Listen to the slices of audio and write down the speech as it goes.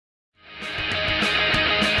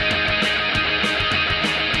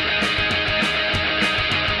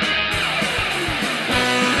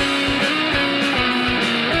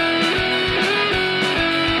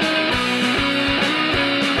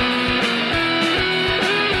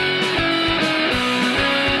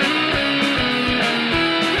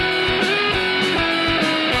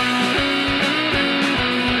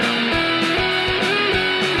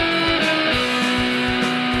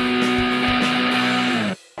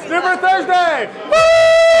Super Thursday! Woo!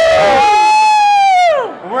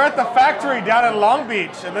 We're at the factory down in Long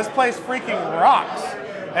Beach, and this place freaking rocks.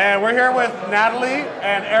 And we're here with Natalie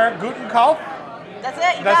and Eric Gutenkauf. That's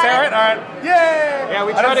it. You That's got it, it. right? All right. Yay! Yeah,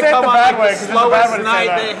 we tried to come on like the slowest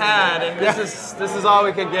night they had, and this is all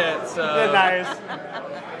we could get. So nice.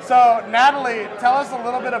 So Natalie, tell us a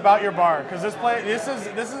little bit about your bar, because this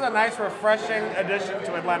is a nice, refreshing addition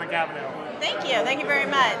to Atlantic Avenue. Thank you very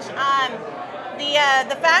much.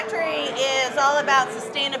 The factory is all about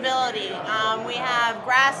sustainability. We have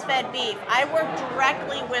grass-fed beef. I work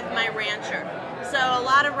directly with my rancher. So a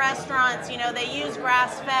lot of restaurants, you know, they use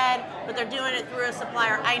grass-fed, but they're doing it through a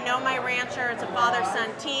supplier. I know my rancher. It's a father-son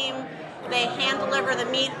team. They hand deliver the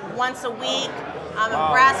meat once a week. I'm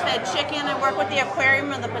a grass-fed chicken. I work with the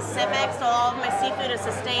aquarium of the Pacific, so all of my seafood is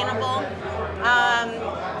sustainable.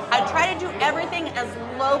 I try to do everything as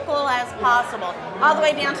local as possible, all the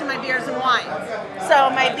way down to my beers and wines. So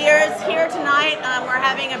my beers here tonight, we're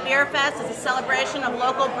having a beer fest. It's a celebration of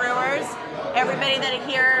local brewers. Everybody that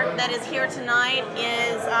is here tonight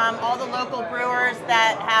is all the local brewers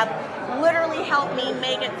that have literally helped me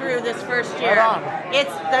make it through this first year.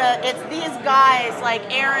 It's these guys like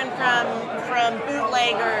Aaron from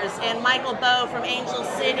Bootleggers and Michael Bowe from Angel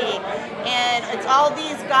City, and it's all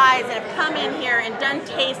these guys that have come in here and done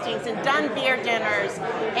tastings and done beer dinners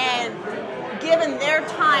and given their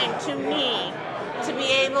time to me to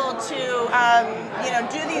be able to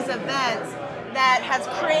do these events that has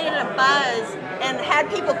created a buzz and had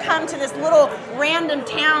people come to this little random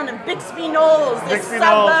town of Bixby Knolls, this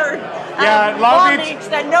suburb of Long Beach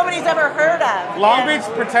that nobody's ever heard of. Long Beach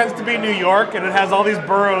pretends to be New York, and it has all these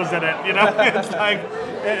boroughs in it. You know, it's like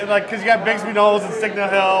because you got Bixby Knolls and Signal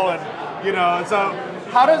Hill, and you know, so.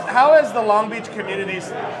 How has the Long Beach community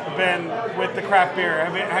been with the craft beer?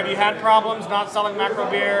 Have you had problems not selling macro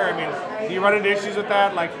beer? I mean, do you run into issues with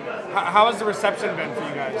that? Like, how has the reception been for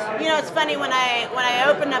you guys? You know, it's funny, when I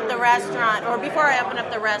opened up the restaurant, or before I opened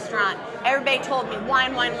up the restaurant, everybody told me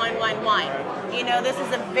wine, wine, wine, wine, wine. You know, this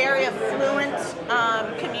is a very affluent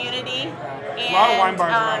community. And, a lot of wine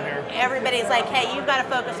bars around here. Everybody's like, hey, you've got to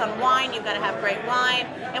focus on wine, you've got to have great wine.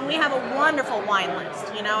 And we have a wonderful wine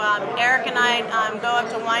list. You know, Eric and I go up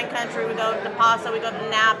to wine country, we go up to Paso, we go up to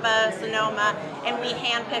Napa, Sonoma, and we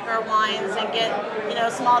handpick our wines and get, you know,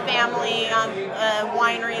 small family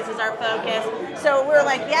wineries is our focus. So we're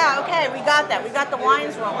like, yeah, okay, we got that. We got the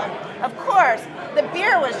wines rolling. Of course, the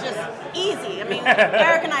beer was just easy. I mean,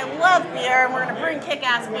 Eric and I love beer, and we're going to bring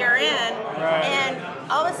kick-ass beer in. Right.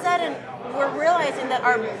 And all of a sudden, we're realizing that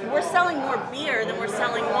we're selling more beer than we're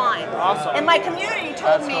selling wine. Awesome. And my community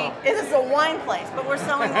told me this is a wine place, but we're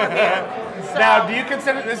selling more beer. So, now, do you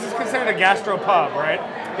consider this is considered a gastro pub, right?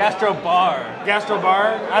 Gastro bar. Gastro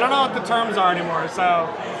bar? I don't know what the terms are anymore, so.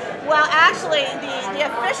 Well, actually, the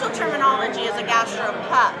official terminology is a gastro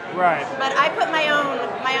pub. Right. But I put my own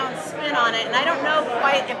spin on it, and I don't know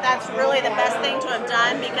quite if that's really the best thing to have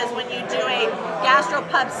done, because when you do a gastro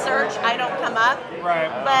pub search, I don't come up. Right.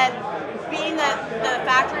 But being that the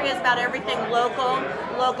factory is about everything local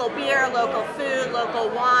beer, local food, local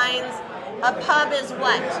wines, a pub is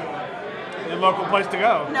what? A local place to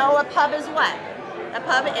go. No, a pub is what? A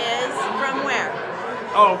pub is from where?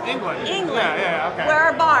 Oh, England. England. Yeah, okay. Where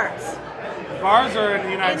are bars? Bars are in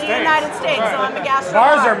the United States. In the United States, right. so I'm a gastro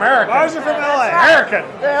Bars bar. are American. Bars are from LA. Right. American.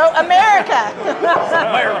 No, America.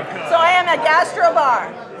 America. So I am a gastro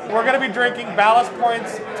bar. We're going to be drinking Ballast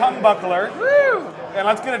Point's Tongue Buckler. Woo! And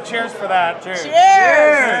let's get a cheers for that. Cheers. Cheers.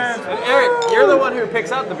 And Eric, you're the one who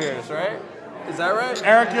picks out the beers, right? Is that right?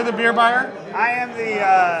 Eric, you're the beer buyer? I am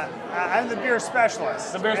I'm the beer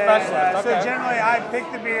specialist. The beer specialist, okay. So generally I pick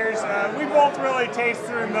the beers. We both really taste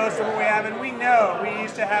through most of what we have, and we know we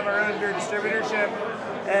used to have our own beer distributorship.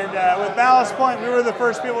 And with Ballast Point, we were the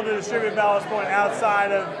first people to distribute Ballast Point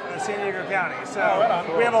outside of San Diego County.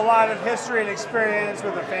 So we have a lot of history and experience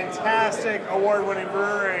with a fantastic award-winning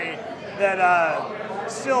brewery that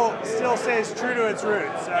still stays true to its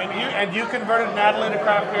roots. And you converted Natalie to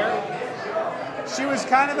craft beer? She was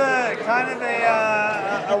kind of a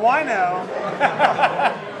wino.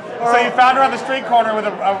 So you found her on the street corner with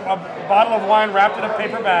a bottle of wine wrapped in a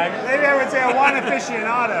paper bag. Maybe I would say a wine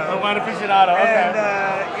aficionado. A wine aficionado, okay. And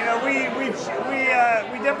you know, we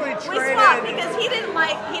definitely traded. We swapped because he didn't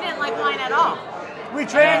like wine at all. We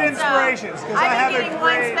traded inspirations because I have I've been getting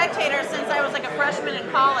Wine Spectator since I was like a freshman in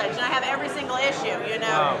college, and I have every single issue, you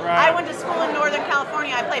know. Oh, right. I went to school in Northern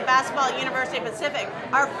California. I played basketball at University of Pacific.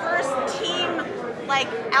 Our first team, like,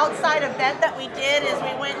 outside event that we did is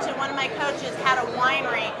we went to, one of my coaches had a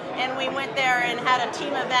winery, and we went there and had a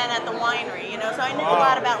team event at the winery, you know, so I knew a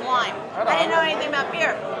lot about wine. I didn't know anything about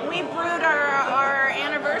beer. We brewed our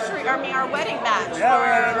anniversary our wedding batch Yeah, for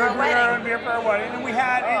our we brewed our own wedding. beer for our wedding, and we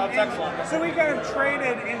had. that's excellent. So we kind of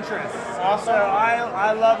traded interests. Awesome. So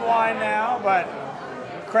I love wine now, but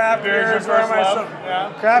craft Beer is your beers are first my love, soul.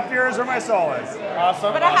 yeah. Craft beers are my solace.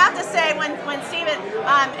 Awesome. But I have to say, when Steven,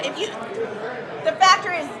 the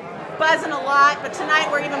factory is buzzing a lot, but tonight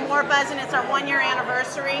we're even more buzzing. It's our 1 year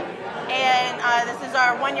anniversary, and this is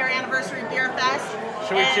our 1 year anniversary beer fest.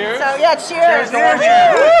 Should we cheers? So yeah, cheers. Cheers to 1 year.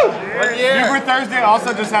 What year? Beer for Thursday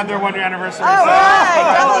also just had their 1 year anniversary. All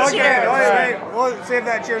right, double Okay, cheers. wait. We'll save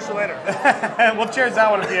that cheers for later. We'll cheers that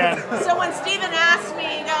one at the end. So when Steven asked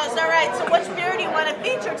me, he goes, all right, so which beer do you want to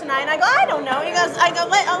feature tonight? And I go, I don't know. He goes, I'll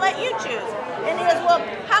let you choose. And he goes, well,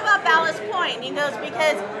 how about Ballast Point? And he goes,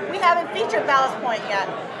 because we haven't featured Ballast Point yet.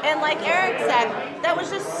 And like Eric said, that was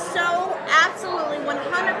just so absolutely 100%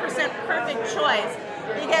 perfect choice.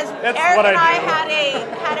 Because Eric and I had a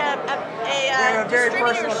very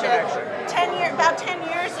personal distributorship connection. about 10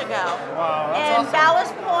 years ago. Wow, that's and awesome.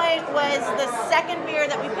 Ballast Point was the second beer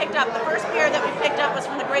that we picked up. The first beer that we picked up was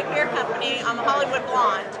from the Great Beer Company, Hollywood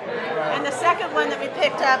Blonde. And the second one that we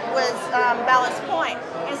picked up was Ballast Point.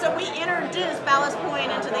 And so we introduced Ballast Point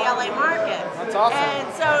into the LA market. That's awesome. And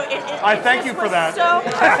so I thank you for that. So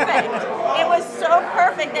perfect. It was so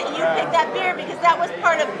perfect that you picked that beer because that was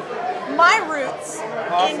part of my roots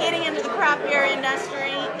in getting into the craft beer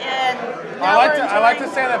industry. And I like to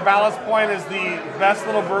say that Ballast Point is the best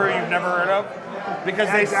little brewery you've never heard of because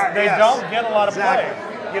they don't get a lot of play.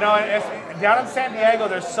 You know, down in San Diego,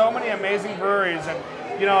 there's so many amazing breweries, and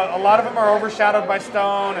you know, a lot of them are overshadowed by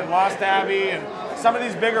Stone and Lost Abbey and some of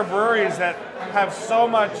these bigger breweries that have so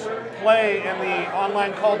much play in the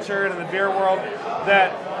online culture and in the beer world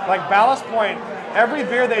that, like Ballast Point, every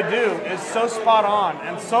beer they do is so spot on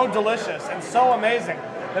and so delicious and so amazing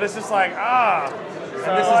that it's just like,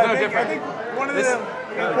 So this is no different. I think one of the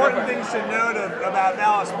important things to note about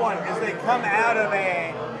Ballast Point is they come out of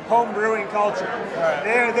a home brewing culture. Right.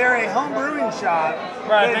 They're a home brewing shop.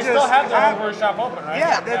 Right, they still have their home brew shop open, right?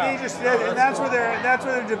 Yeah, and that's where their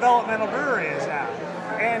developmental brewery is now.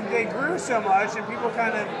 And they grew so much, and people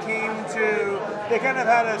kind of they kind of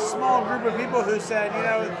had a small group of people who said, you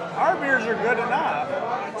know, our beers are good enough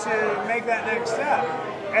to make that next step.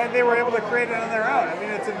 And they were able to create it on their own. I mean,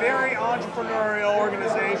 it's a very entrepreneurial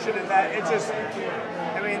organization, and that it just,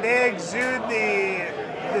 I mean, they exude the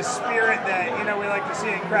spirit that, you know, we like to see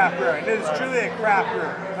in craft brewing. It is truly a craft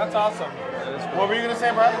brewer. That's awesome. What were you going to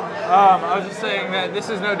say, Brad? I was just saying that this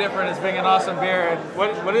is no different as being an awesome beer. And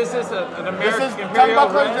what is this? An American imperial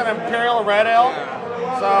red? This is an imperial red ale.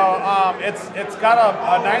 So it's got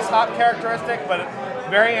a nice hop characteristic, but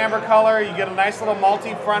very amber color. You get a nice little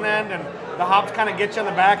malty front end, and the hops kind of get you in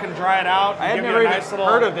the back and dry it out. I had never even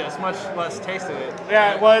heard of this, much less tasted it.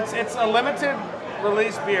 Yeah, well, it's a limited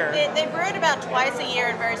release beer. They brew it about twice a year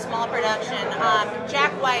in very small production.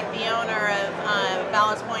 Jack White, the owner of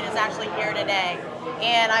Ballast Point, is actually here today,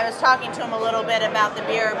 and I was talking to him a little bit about the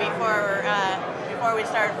beer before we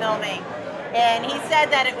started filming, and he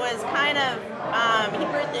said that it was kind of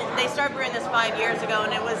they started brewing this 5 years ago,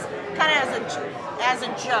 and it was kind of as a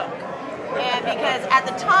joke. And because at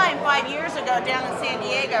the time, 5 years ago, down in San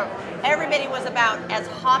Diego, everybody was about as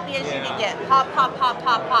hoppy as you could get. Hop, hop, hop,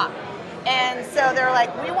 hop, hop. And so they're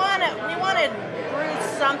like, we want to brew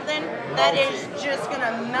something that is just going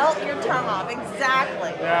to melt your tongue off.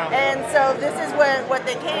 Exactly. Yeah. And so this is what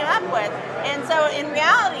they came up with. And so in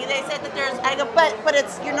reality, they said that I go, but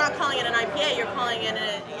you're not calling it an IPA, you're calling it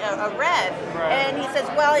a red. Right. And he says,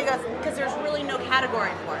 well, he goes, because there's really no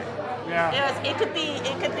category for it. Yeah. It could be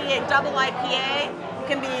a double IPA. It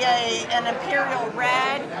can be an imperial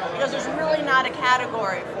red, because there's really not a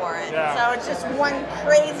category for it. Yeah. So it's just one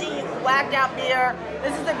crazy whacked out beer.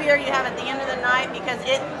 This is the beer you have at the end of the night because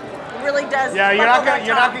it really does. Yeah, you're not gonna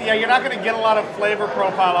get a lot of flavor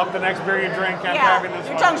profile up the next beer you drink after having this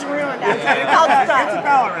your one. tongue's ruined after your palate It's a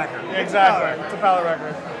palate record. Exactly. It's a palate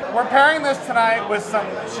record. We're pairing this tonight with some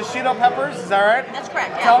Shishito Peppers. Is that right? That's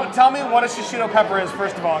correct. Yeah. Tell me what a Shishito Pepper is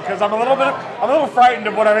first of all, because I'm a little frightened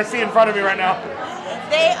of what I see in front of me right now.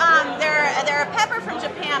 They're a pepper from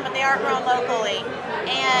Japan, but they are grown locally,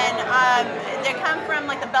 and they come from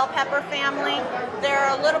like the bell pepper family. They're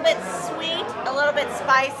a little bit sweet, a little bit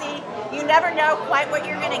spicy. You never know quite what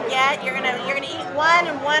you're gonna get. You're gonna eat one,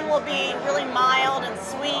 and one will be really mild and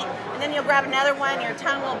sweet, and then you'll grab another one, your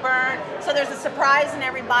tongue will burn. So there's a surprise in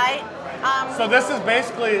every bite. So this is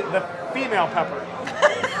basically the female pepper.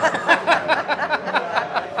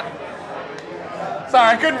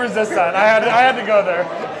 Sorry, I couldn't resist that. I had to go there.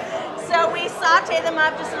 So we saute them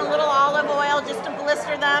up just in a little olive oil just to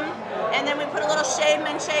blister them, and then we put a little shaved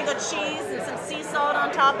manchego cheese and some sea salt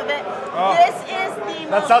on top of it. Oh. This is the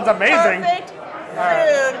That sounds amazing. Perfect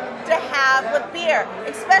food to have with beer,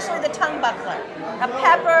 especially the tongue buckler. A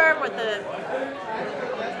pepper with the...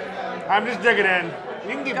 I'm just digging in.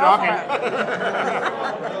 You can keep Go talking.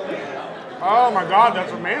 for Oh my God,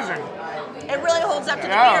 that's amazing. It really holds up to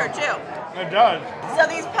the beer too. It does. So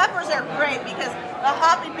these peppers are great because the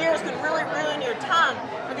hoppy beers can really ruin your tongue,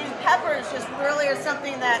 but these peppers just really are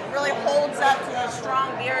something that really holds up to these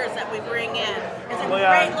strong beers that we bring in. It's a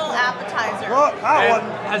great little appetizer. Well, hot one.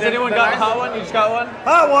 Has anyone got a hot one? You just got one?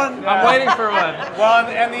 Hot one. I'm waiting for one. Well,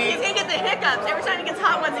 and He's gonna get the hiccups. Every time he gets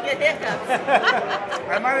hot ones, he gets hiccups.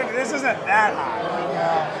 This isn't that hot.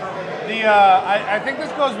 I think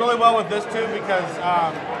this goes really well with this too because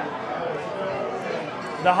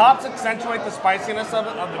the hops accentuate the spiciness of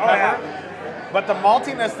the pepper, but the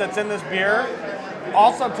maltiness that's in this beer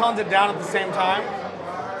also tones it down at the same time.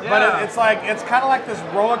 Yeah. But it's kind of like this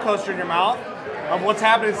roller coaster in your mouth of what's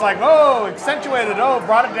happening. It's like, oh, accentuated, oh,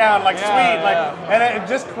 brought it down, like sweet, and it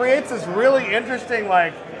just creates this really interesting,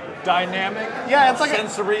 like, dynamic, it's like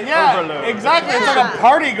sensory overload. Exactly, it's like a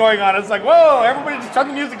party going on. It's like, whoa, everybody just turn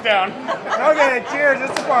the music down. Okay, cheers,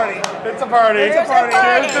 it's a party. It's a party. It's a party.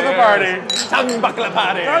 Cheers to the party. Tongue buckler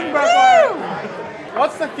party. Tongue buckler.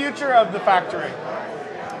 What's the future of the factory?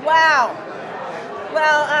 Wow.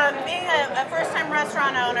 Well, being a first-time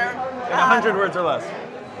restaurant owner... 100 words or less.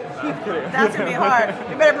 That's going to be hard.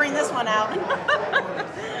 You better bring this one out.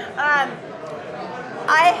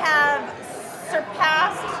 I have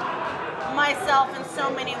surpassed myself in so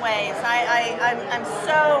many ways. I'm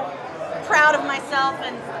so proud of myself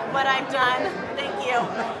and what I've done. Thank you.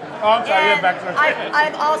 Oh, I'm sorry, and back to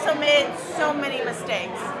I've also made so many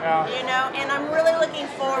mistakes, you know, and I'm really looking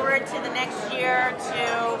forward to the next year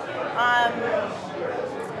to,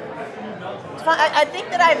 I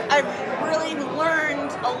think that I've really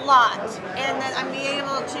learned a lot and that I'm being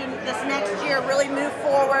able to, this next year, really move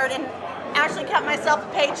forward and actually cut myself a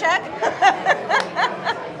paycheck.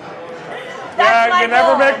 You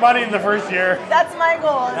never make money in the first year. That's my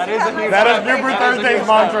goal. That is New Brew Thursday's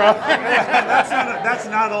mantra. That's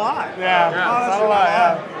not a lot. That's not a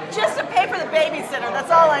lot, Just to pay for the babysitter,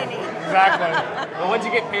 that's all I need. Exactly. Well, once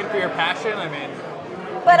you get paid for your passion, I mean...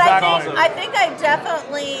 But Exactly. I think I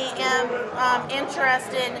definitely am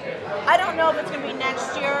interested. I don't know if it's going to be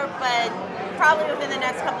next year, but probably within the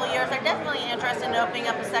next couple of years, I'm definitely interested in opening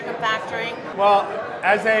up a second factory. Well,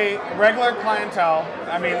 as a regular clientele,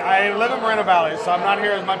 I mean, I live in Moreno Valley, so I'm not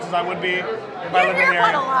here as much as I would be if I lived in the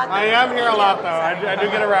area. I am here a lot, though. I do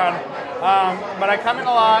get around. But I come in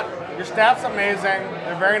a lot. Your staff's amazing.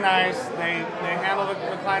 They're very nice. They handle the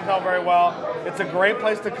clientele very well. It's a great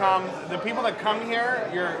place to come. The people that come here,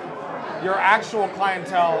 your actual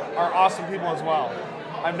clientele are awesome people as well.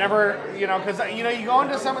 I've never, because you go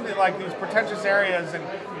into some of these pretentious areas, and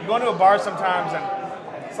you go into a bar sometimes, and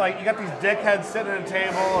it's like you got these dickheads sitting at a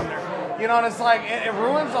table, and they're, and it's like it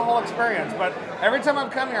ruins the whole experience. But every time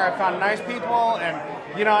I've come here, I've found nice people, and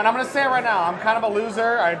and I'm gonna say it right now, I'm kind of a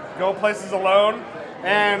loser. I go places alone.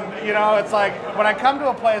 And, it's like, when I come to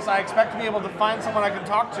a place, I expect to be able to find someone I can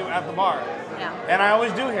talk to at the bar. Yeah. And I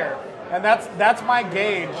always do here. And that's my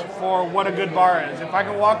gauge for what a good bar is. If I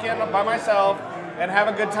can walk in by myself and have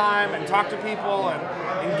a good time and talk to people and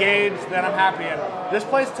engage, then I'm happy. And this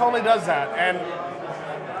place totally does that. And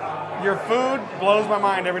your food blows my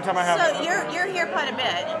mind every time I have it. So you're here quite a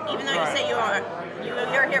bit, even though you say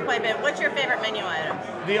you're here quite a bit. What's your favorite menu item?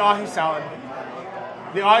 The ahi salad.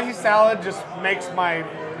 The ahi salad just makes my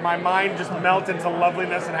mind just melt into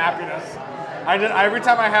loveliness and happiness. Every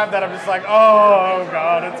time I have that, I'm just like, oh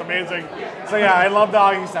God, it's amazing. So yeah, I love the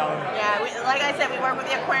ahi salad. Yeah, like I said, we work with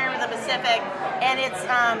the Aquarium of the Pacific, and it's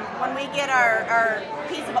when we get our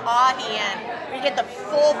piece of ahi in, we get the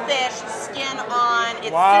full fish, skin on.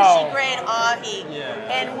 It's sushi grade ahi,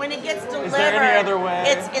 and when it gets delivered, is there any other way?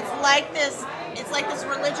 It's like this. It's like this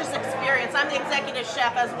religious experience. I'm the executive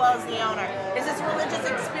chef as well as the owner. It's this religious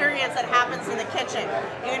experience that happens in the kitchen.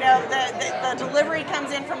 The delivery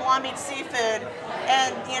comes in from Long Beach Seafood,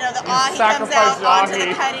 and the ahi comes out onto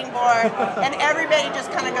the cutting board, and everybody just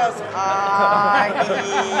kind of goes ahi.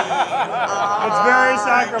 It's very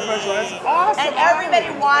sacrificial. It's awesome. And everybody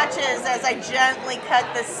watches as I gently cut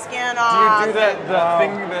the skin off. Do you do the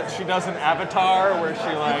thing that she does in Avatar, where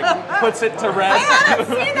she puts it to rest? I haven't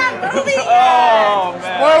seen that movie yet. Oh,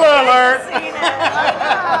 man. Spoiler alert!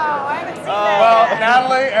 I haven't seen that Well, yet.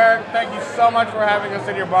 Natalie, Eric, thank you so much for having us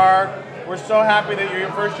in your bar. We're so happy that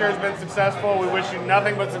your first year has been successful. We wish you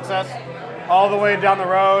nothing but success all the way down the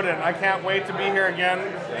road, and I can't wait to be here again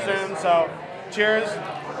soon. So, cheers.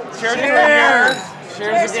 Cheers to a year.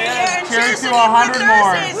 Cheers again. Cheers to 100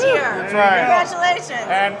 more. That's right. Congratulations.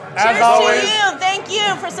 And as cheers always, to you. Thank you.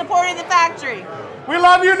 supporting the factory. We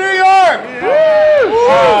love you, New York!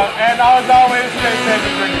 And as always, stay safe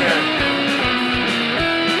and drink beer.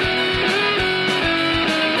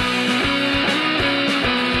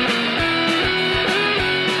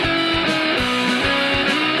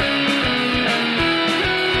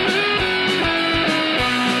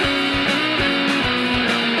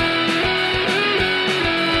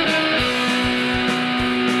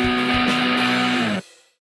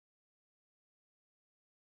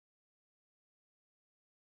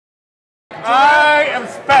 I am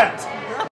spent.